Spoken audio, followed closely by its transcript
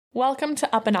Welcome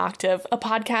to Up an Octave, a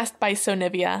podcast by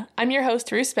Sonivia. I'm your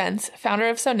host, Ruth Spence, founder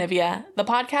of Sonivia, the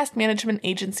podcast management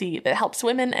agency that helps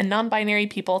women and non-binary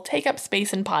people take up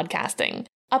space in podcasting.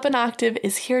 Up an Octave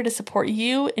is here to support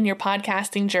you in your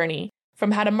podcasting journey,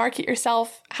 from how to market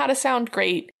yourself, how to sound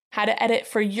great, how to edit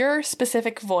for your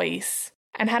specific voice,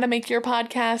 and how to make your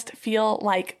podcast feel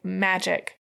like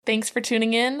magic. Thanks for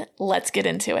tuning in. Let's get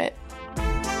into it.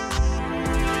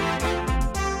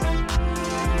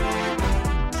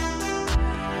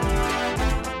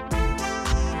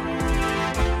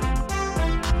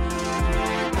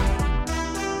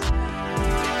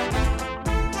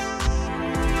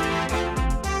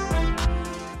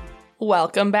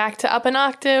 Welcome back to Up an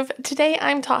Octave. Today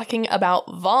I'm talking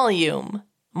about volume.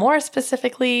 More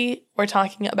specifically, we're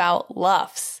talking about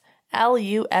LUFS,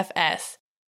 L-U-F-S,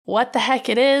 what the heck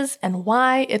it is and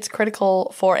why it's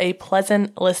critical for a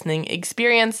pleasant listening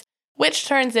experience, which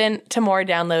turns into more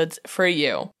downloads for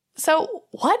you. So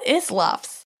what is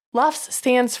LUFS? LUFS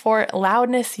stands for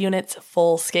Loudness Units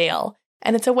Full Scale,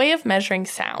 and it's a way of measuring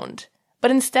sound.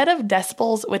 But instead of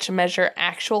decibels, which measure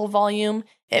actual volume,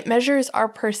 it measures our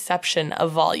perception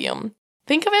of volume.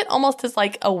 Think of it almost as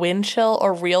like a wind chill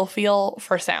or real feel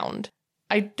for sound.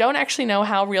 I don't actually know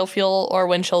how real feel or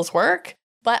wind chills work,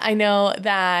 but I know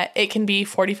that it can be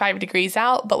 45 degrees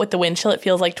out, but with the wind chill, it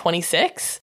feels like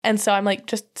 26. And so I'm like,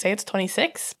 just say it's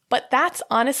 26. But that's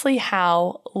honestly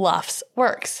how LUFS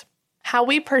works. How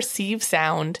we perceive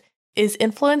sound is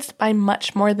influenced by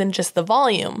much more than just the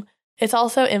volume. It's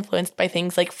also influenced by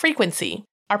things like frequency.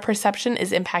 Our perception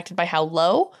is impacted by how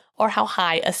low or how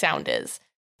high a sound is.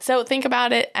 So think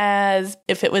about it as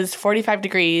if it was 45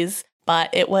 degrees,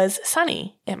 but it was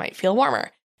sunny, it might feel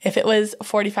warmer. If it was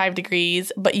 45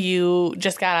 degrees, but you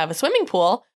just got out of a swimming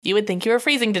pool, you would think you were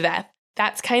freezing to death.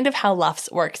 That's kind of how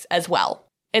LUFS works as well.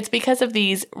 It's because of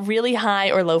these really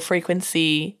high or low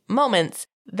frequency moments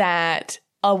that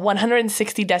a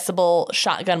 160 decibel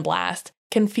shotgun blast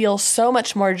can feel so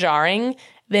much more jarring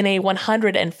than a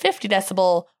 150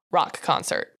 decibel rock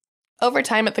concert. Over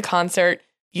time at the concert,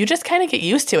 you just kind of get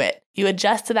used to it. You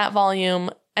adjust to that volume,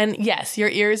 and yes, your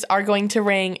ears are going to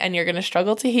ring and you're going to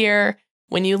struggle to hear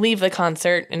when you leave the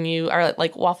concert and you are at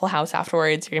like Waffle House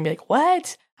afterwards. You're going to be like,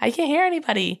 what? I can't hear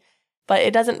anybody. But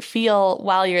it doesn't feel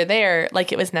while you're there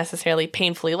like it was necessarily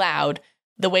painfully loud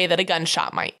the way that a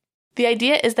gunshot might. The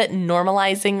idea is that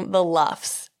normalizing the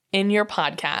LUFS in your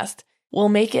podcast will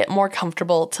make it more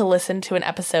comfortable to listen to an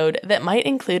episode that might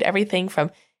include everything from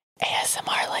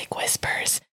ASMR-like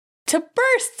whispers to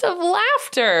bursts of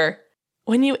laughter.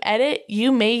 When you edit,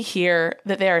 you may hear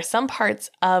that there are some parts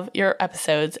of your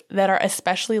episodes that are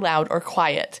especially loud or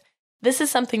quiet. This is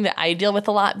something that I deal with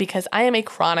a lot because I am a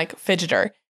chronic fidgeter.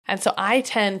 And so I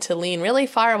tend to lean really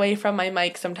far away from my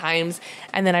mic sometimes,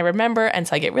 and then I remember, and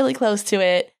so I get really close to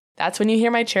it. That's when you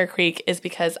hear my chair creak, is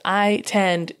because I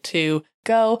tend to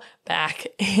go back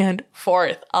and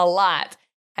forth a lot.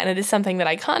 And it is something that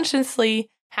I consciously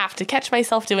have to catch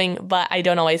myself doing, but I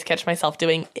don't always catch myself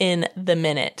doing in the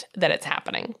minute that it's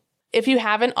happening. If you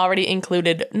haven't already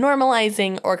included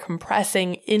normalizing or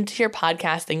compressing into your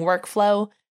podcasting workflow,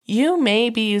 you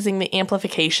may be using the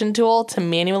amplification tool to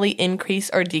manually increase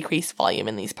or decrease volume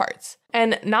in these parts.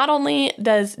 And not only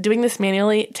does doing this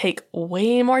manually take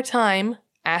way more time,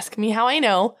 ask me how I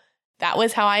know. That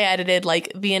was how I edited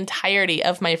like the entirety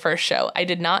of my first show. I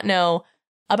did not know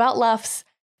about LUFS,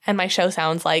 and my show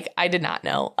sounds like I did not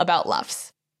know about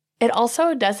LUFS. It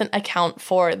also doesn't account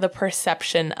for the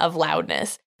perception of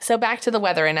loudness. So back to the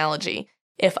weather analogy.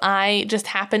 If I just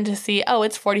happen to see, oh,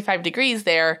 it's 45 degrees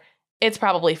there, it's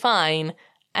probably fine,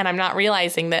 and I'm not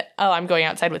realizing that, oh, I'm going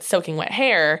outside with soaking wet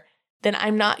hair, then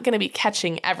I'm not going to be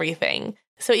catching everything.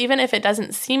 So even if it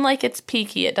doesn't seem like it's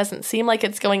peaky, it doesn't seem like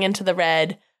it's going into the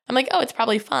red, I'm like, oh, it's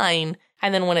probably fine.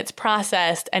 And then when it's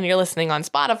processed and you're listening on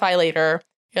Spotify later,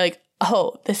 you're like,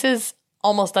 oh, this is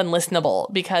almost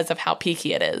unlistenable because of how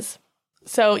peaky it is.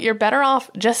 So you're better off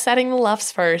just setting the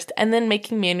LUFS first and then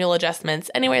making manual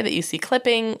adjustments anywhere that you see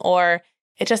clipping or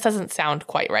it just doesn't sound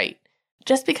quite right.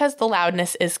 Just because the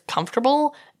loudness is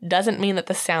comfortable doesn't mean that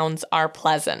the sounds are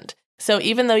pleasant. So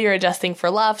even though you're adjusting for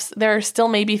LUFS, there are still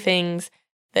maybe things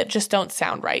that just don't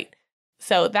sound right.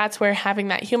 So that's where having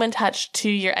that human touch to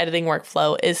your editing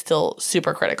workflow is still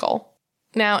super critical.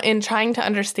 Now, in trying to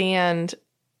understand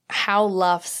how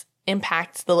LUFS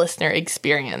impacts the listener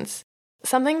experience,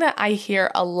 something that I hear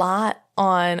a lot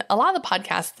on a lot of the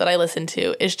podcasts that I listen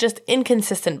to is just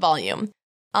inconsistent volume.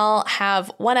 I'll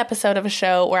have one episode of a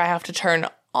show where I have to turn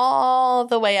all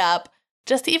the way up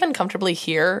just to even comfortably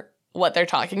hear what they're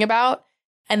talking about.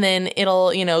 and then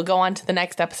it'll, go on to the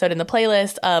next episode in the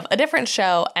playlist of a different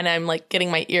show, and I'm like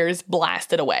getting my ears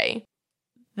blasted away.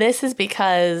 This is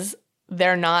because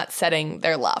they're not setting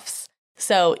their LUFS.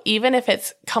 So even if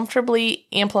it's comfortably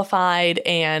amplified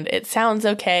and it sounds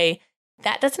okay,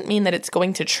 that doesn't mean that it's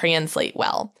going to translate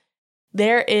well.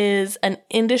 There is an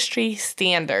industry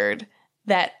standard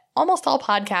that almost all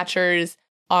podcatchers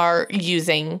are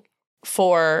using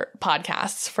for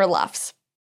podcasts, for LUFS.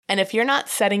 And if you're not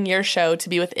setting your show to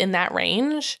be within that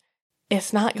range,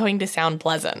 it's not going to sound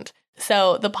pleasant.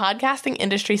 So the podcasting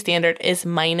industry standard is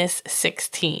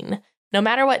 -16. No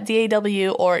matter what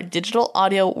DAW or digital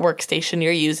audio workstation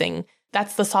you're using,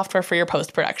 that's the software for your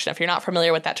post-production, if you're not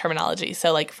familiar with that terminology.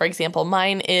 So like, for example,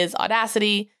 mine is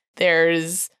Audacity,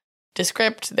 there's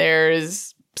Descript,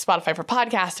 there's Spotify for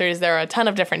podcasters, there are a ton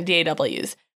of different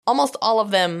DAWs. Almost all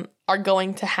of them are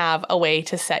going to have a way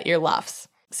to set your LUFS.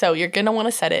 So you're going to want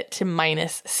to set it to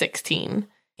 -16.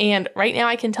 And right now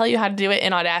I can tell you how to do it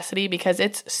in Audacity because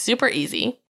it's super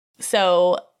easy.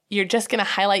 So you're just going to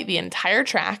highlight the entire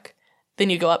track. Then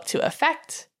you go up to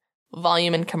Effect,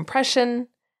 Volume and Compression,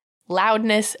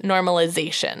 Loudness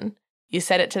Normalization. You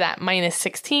set it to that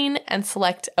 -16 and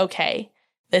select OK.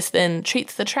 This then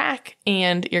treats the track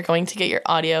and you're going to get your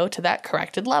audio to that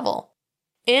corrected level.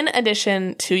 In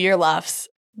addition to your LUFS,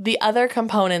 the other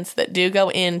components that do go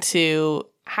into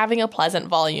having a pleasant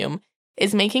volume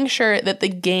is making sure that the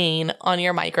gain on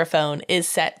your microphone is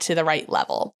set to the right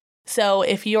level. So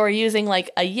if you're using like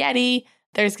a Yeti,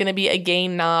 there's going to be a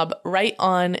gain knob right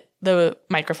on the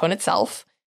microphone itself.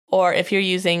 Or if you're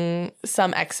using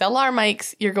some XLR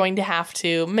mics, you're going to have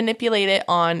to manipulate it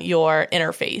on your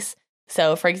interface.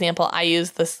 So for example, I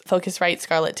use this Focusrite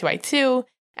Scarlett 2i2,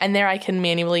 and there I can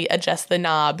manually adjust the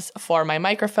knobs for my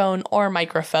microphone or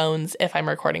microphones if I'm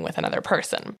recording with another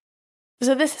person.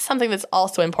 So this is something that's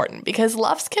also important because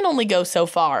LUFS can only go so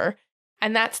far,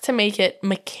 and that's to make it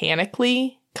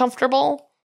mechanically comfortable.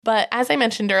 But as I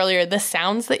mentioned earlier, the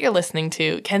sounds that you're listening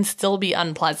to can still be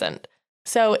unpleasant.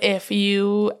 So if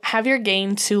you have your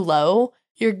gain too low,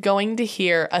 you're going to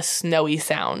hear a snowy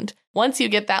sound. Once you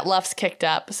get that LUFS kicked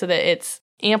up so that it's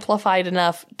amplified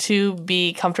enough to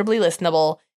be comfortably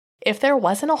listenable, if there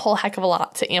wasn't a whole heck of a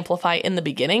lot to amplify in the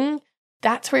beginning,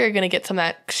 that's where you're going to get some of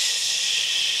that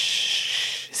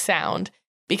sound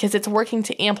because it's working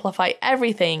to amplify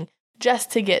everything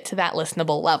just to get to that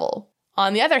listenable level.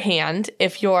 On the other hand,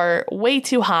 if you're way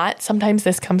too hot, sometimes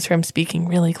this comes from speaking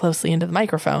really closely into the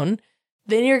microphone,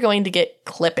 then you're going to get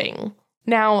clipping.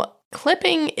 Now,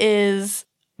 clipping is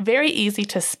very easy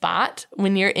to spot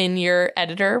when you're in your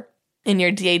editor, in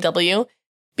your DAW,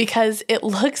 because it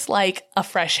looks like a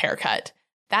fresh haircut.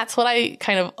 That's what I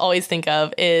kind of always think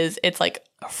of is it's like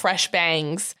fresh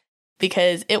bangs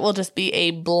because it will just be a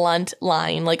blunt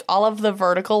line. Like all of the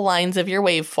vertical lines of your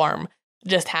waveform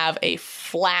just have a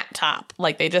flat top,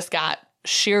 like they just got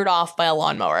sheared off by a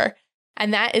lawnmower.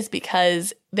 And that is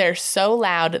because they're so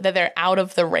loud that they're out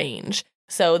of the range.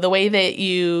 So the way that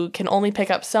you can only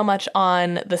pick up so much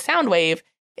on the sound wave,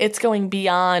 it's going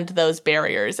beyond those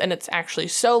barriers. And it's actually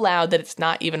so loud that it's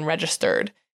not even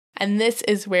registered. And this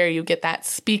is where you get that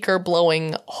speaker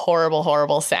blowing horrible,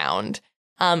 horrible sound.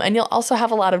 And you'll also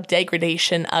have a lot of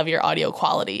degradation of your audio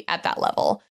quality at that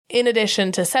level. In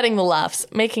addition to setting the LUFS,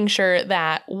 making sure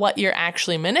that what you're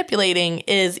actually manipulating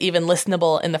is even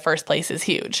listenable in the first place is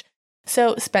huge.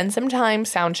 So spend some time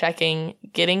sound checking,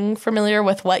 getting familiar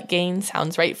with what gain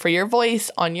sounds right for your voice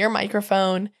on your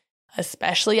microphone,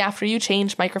 especially after you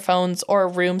change microphones or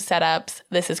room setups.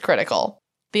 This is critical.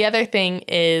 The other thing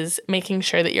is making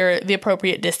sure that you're the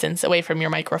appropriate distance away from your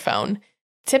microphone.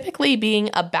 Typically being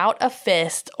about a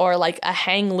fist or like a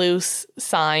hang loose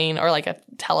sign or like a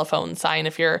telephone sign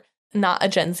if you're not a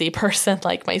Gen Z person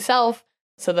like myself.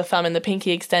 So the thumb and the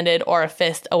pinky extended or a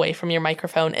fist away from your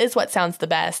microphone is what sounds the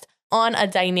best. On a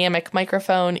dynamic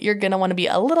microphone, you're going to want to be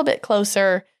a little bit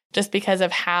closer just because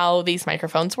of how these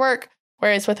microphones work.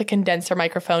 Whereas with a condenser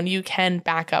microphone, you can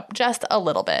back up just a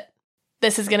little bit.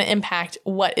 This is going to impact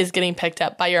what is getting picked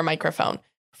up by your microphone.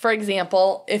 For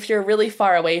example, if you're really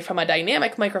far away from a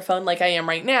dynamic microphone like I am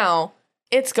right now,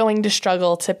 it's going to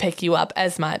struggle to pick you up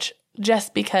as much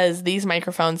just because these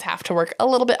microphones have to work a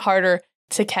little bit harder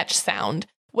to catch sound,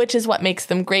 which is what makes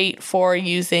them great for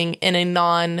using in a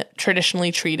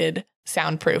non-traditionally treated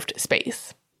soundproofed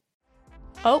space.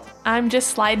 Oh, I'm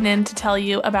just sliding in to tell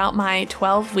you about my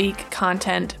 12-week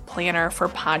content planner for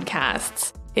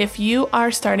podcasts. If you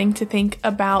are starting to think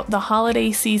about the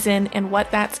holiday season and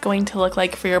what that's going to look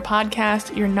like for your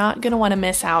podcast, you're not going to want to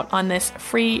miss out on this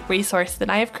free resource that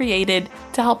I have created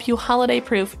to help you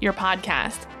holiday-proof your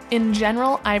podcast. In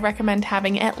general, I recommend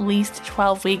having at least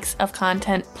 12 weeks of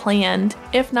content planned,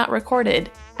 if not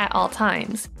recorded, at all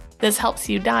times. This helps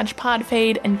you dodge pod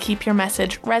fade and keep your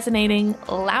message resonating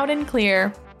loud and clear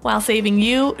while saving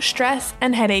you stress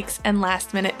and headaches and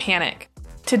last-minute panic.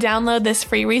 To download this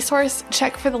free resource,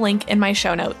 check for the link in my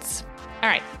show notes. All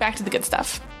right, back to the good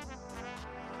stuff.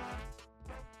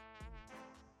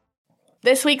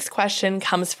 This week's question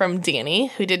comes from Danny,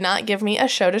 who did not give me a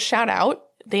show to shout out.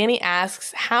 Danny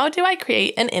asks, how do I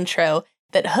create an intro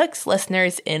that hooks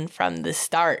listeners in from the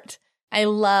start? I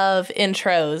love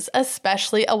intros,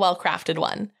 especially a well-crafted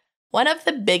one. One of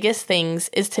the biggest things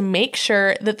is to make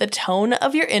sure that the tone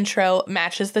of your intro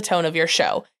matches the tone of your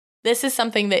show. This is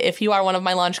something that if you are one of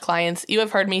my launch clients, you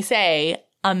have heard me say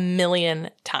a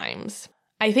million times.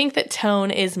 I think that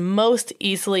tone is most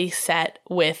easily set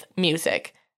with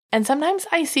music. And sometimes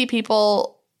I see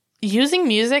people using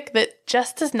music that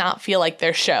just does not feel like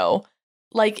their show.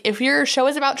 Like, if your show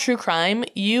is about true crime,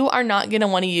 you are not going to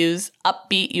want to use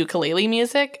upbeat ukulele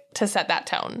music to set that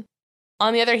tone.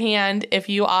 On the other hand, if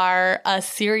you are a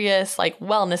serious,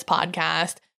 wellness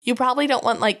podcast, you probably don't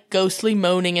want, ghostly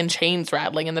moaning and chains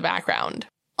rattling in the background.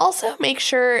 Also, make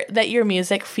sure that your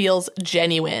music feels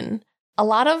genuine. A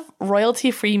lot of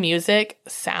royalty-free music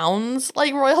sounds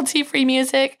like royalty-free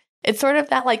music. It's sort of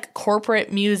that, corporate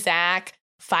muzak,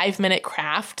 5-minute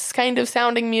crafts kind of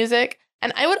sounding music.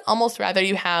 And I would almost rather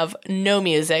you have no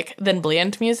music than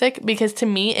bland music, because to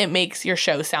me, it makes your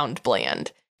show sound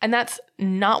bland. And that's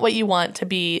not what you want to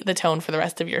be the tone for the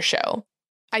rest of your show.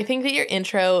 I think that your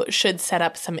intro should set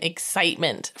up some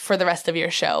excitement for the rest of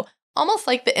your show, almost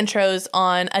like the intros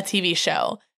on a TV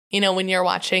show. You know, when you're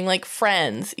watching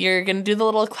Friends, you're going to do the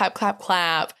little clap, clap,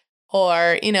 clap.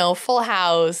 Or, Full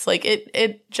House,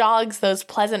 it jogs those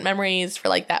pleasant memories for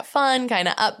that fun kind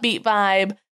of upbeat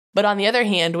vibe. But on the other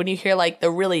hand, when you hear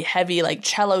the really heavy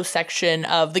cello section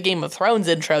of the Game of Thrones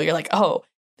intro, you're like, oh,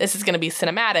 this is going to be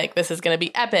cinematic. This is going to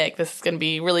be epic. This is going to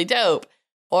be really dope.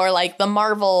 Or the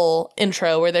Marvel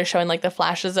intro where they're showing the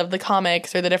flashes of the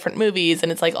comics or the different movies.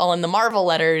 And it's all in the Marvel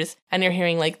letters. And you're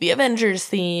hearing the Avengers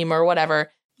theme or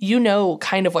whatever. You know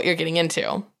kind of what you're getting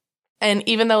into. And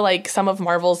even though some of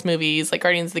Marvel's movies, like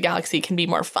Guardians of the Galaxy, can be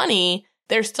more funny,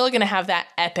 they're still going to have that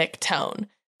epic tone.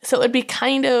 So it would be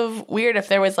kind of weird if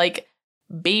there was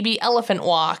baby elephant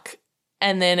walk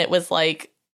and then it was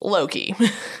Loki.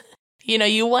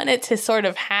 You want it to sort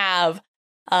of have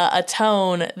a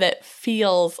tone that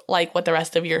feels like what the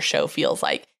rest of your show feels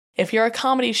like. If you're a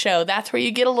comedy show, that's where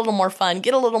you get a little more fun,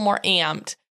 get a little more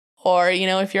amped. Or,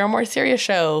 if you're a more serious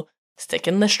show, stick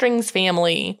in the Strings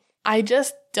family. I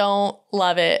just don't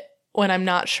love it when I'm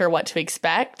not sure what to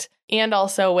expect, and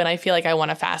also when I feel like I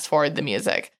want to fast forward the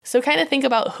music. So kind of think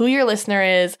about who your listener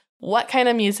is, what kind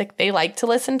of music they like to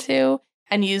listen to,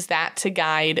 and use that to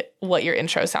guide what your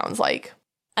intro sounds like.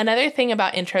 Another thing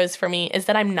about intros for me is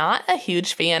that I'm not a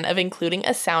huge fan of including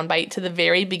a soundbite to the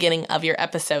very beginning of your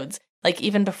episodes,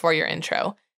 even before your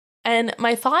intro. And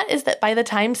my thought is that by the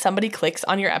time somebody clicks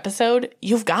on your episode,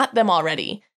 you've got them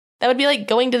already. That would be like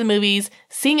going to the movies,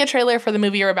 seeing a trailer for the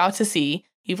movie you're about to see.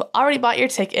 You've already bought your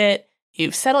ticket.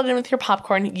 You've settled in with your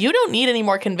popcorn. You don't need any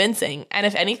more convincing. And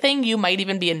if anything, you might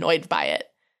even be annoyed by it.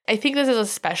 I think this is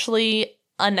especially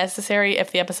unnecessary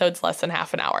if the episode's less than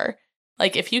half an hour.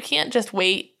 If you can't just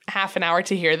wait half an hour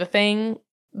to hear the thing,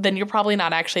 then you're probably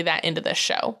not actually that into this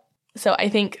show. So I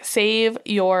think save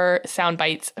your sound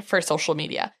bites for social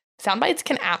media. Sound bites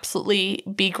can absolutely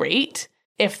be great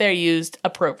if they're used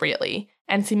appropriately.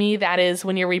 And to me, that is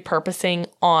when you're repurposing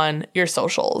on your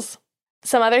socials.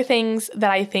 Some other things that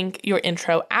I think your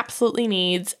intro absolutely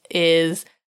needs is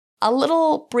a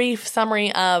little brief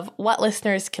summary of what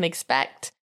listeners can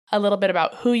expect, a little bit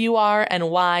about who you are and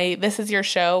why this is your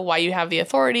show, why you have the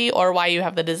authority or why you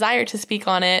have the desire to speak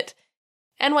on it,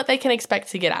 and what they can expect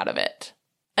to get out of it.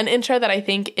 An intro that I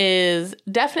think is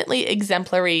definitely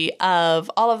exemplary of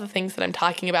all of the things that I'm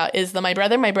talking about is the My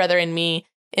Brother, and Me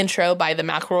intro by the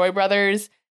McElroy brothers.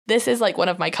 This is one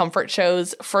of my comfort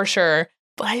shows for sure,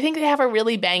 but I think they have a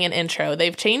really banging intro.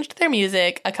 They've changed their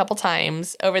music a couple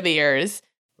times over the years,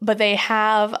 but they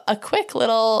have a quick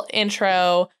little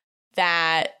intro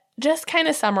that just kind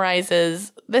of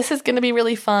summarizes, this is going to be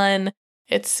really fun.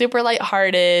 It's super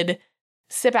lighthearted.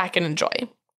 Sit back and enjoy.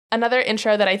 Another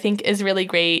intro that I think is really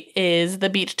great is the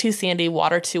Beach Too Sandy,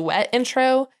 Water Too Wet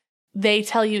intro. They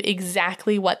tell you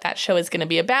exactly what that show is going to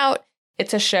be about.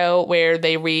 It's a show where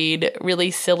they read really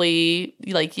silly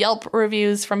Yelp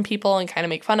reviews from people and kind of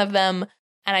make fun of them.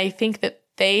 And I think that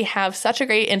they have such a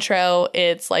great intro.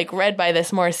 It's read by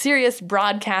this more serious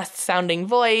broadcast sounding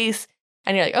voice.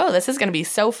 and you're like, oh, this is going to be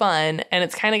so fun. And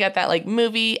it's kind of got that like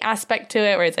movie aspect to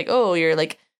it where it's like, oh, you're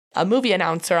like a movie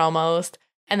announcer almost.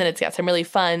 And then it's got some really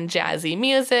fun, jazzy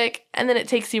music. And then it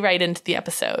takes you right into the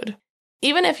episode.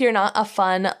 Even if you're not a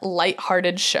fun,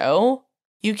 lighthearted show,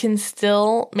 you can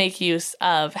still make use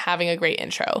of having a great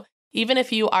intro. Even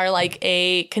if you are like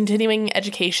a continuing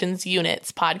education's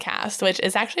units podcast, which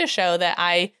is actually a show that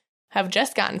I have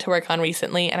just gotten to work on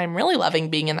recently, and I'm really loving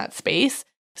being in that space.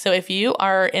 So if you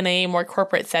are in a more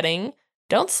corporate setting,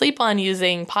 don't sleep on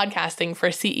using podcasting for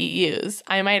CEUs.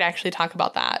 I might actually talk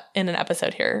about that in an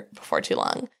episode here before too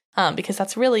long, because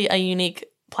that's really a unique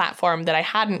platform that I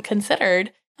hadn't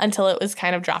considered until it was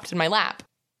kind of dropped in my lap.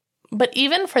 But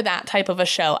even for that type of a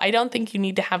show, I don't think you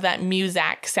need to have that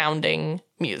Muzak sounding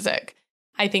music.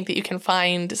 I think that you can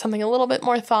find something a little bit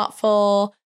more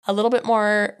thoughtful, a little bit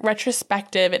more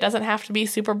retrospective. It doesn't have to be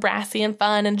super brassy and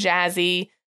fun and jazzy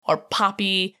or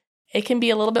poppy. It can be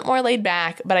a little bit more laid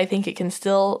back, but I think it can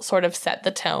still sort of set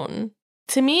the tone.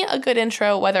 To me, a good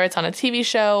intro, whether it's on a TV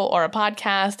show or a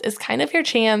podcast, is kind of your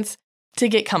chance to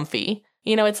get comfy.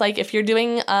 You know, it's like if you're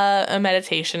doing a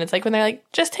meditation, it's like when they're like,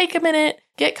 just take a minute,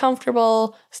 get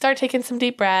comfortable, start taking some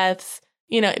deep breaths,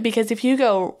 you know, because if you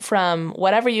go from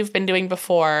whatever you've been doing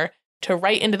before to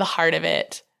right into the heart of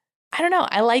it, I don't know,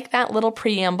 I like that little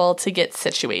preamble to get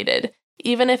situated.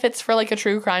 Even if it's for like a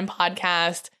true crime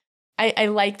podcast, I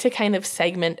like to kind of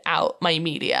segment out my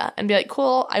media and be like,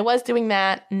 cool, I was doing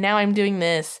that, now I'm doing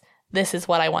this. This is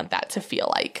what I want that to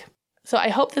feel like. So I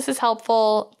hope this is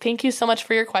helpful. Thank you so much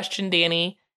for your question,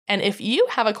 Danny. And if you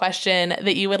have a question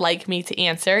that you would like me to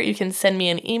answer, you can send me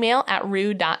an email at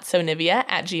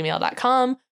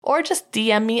rue.sonivia@gmail.com or just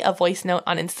DM me a voice note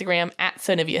on Instagram at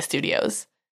Sonivia Studios.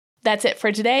 That's it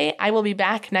for today. I will be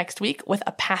back next week with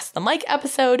a Pass the Mic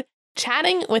episode,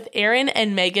 chatting with Erin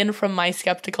and Megan from My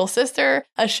Skeptical Sister,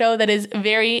 a show that is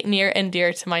very near and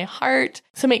dear to my heart.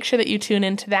 So make sure that you tune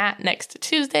into that next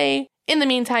Tuesday. In the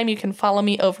meantime, you can follow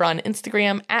me over on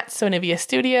Instagram at Sonivia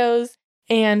Studios.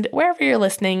 And wherever you're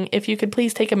listening, if you could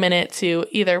please take a minute to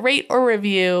either rate or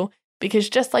review, because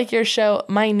just like your show,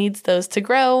 mine needs those to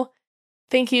grow.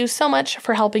 Thank you so much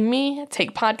for helping me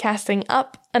take podcasting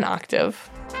up an octave.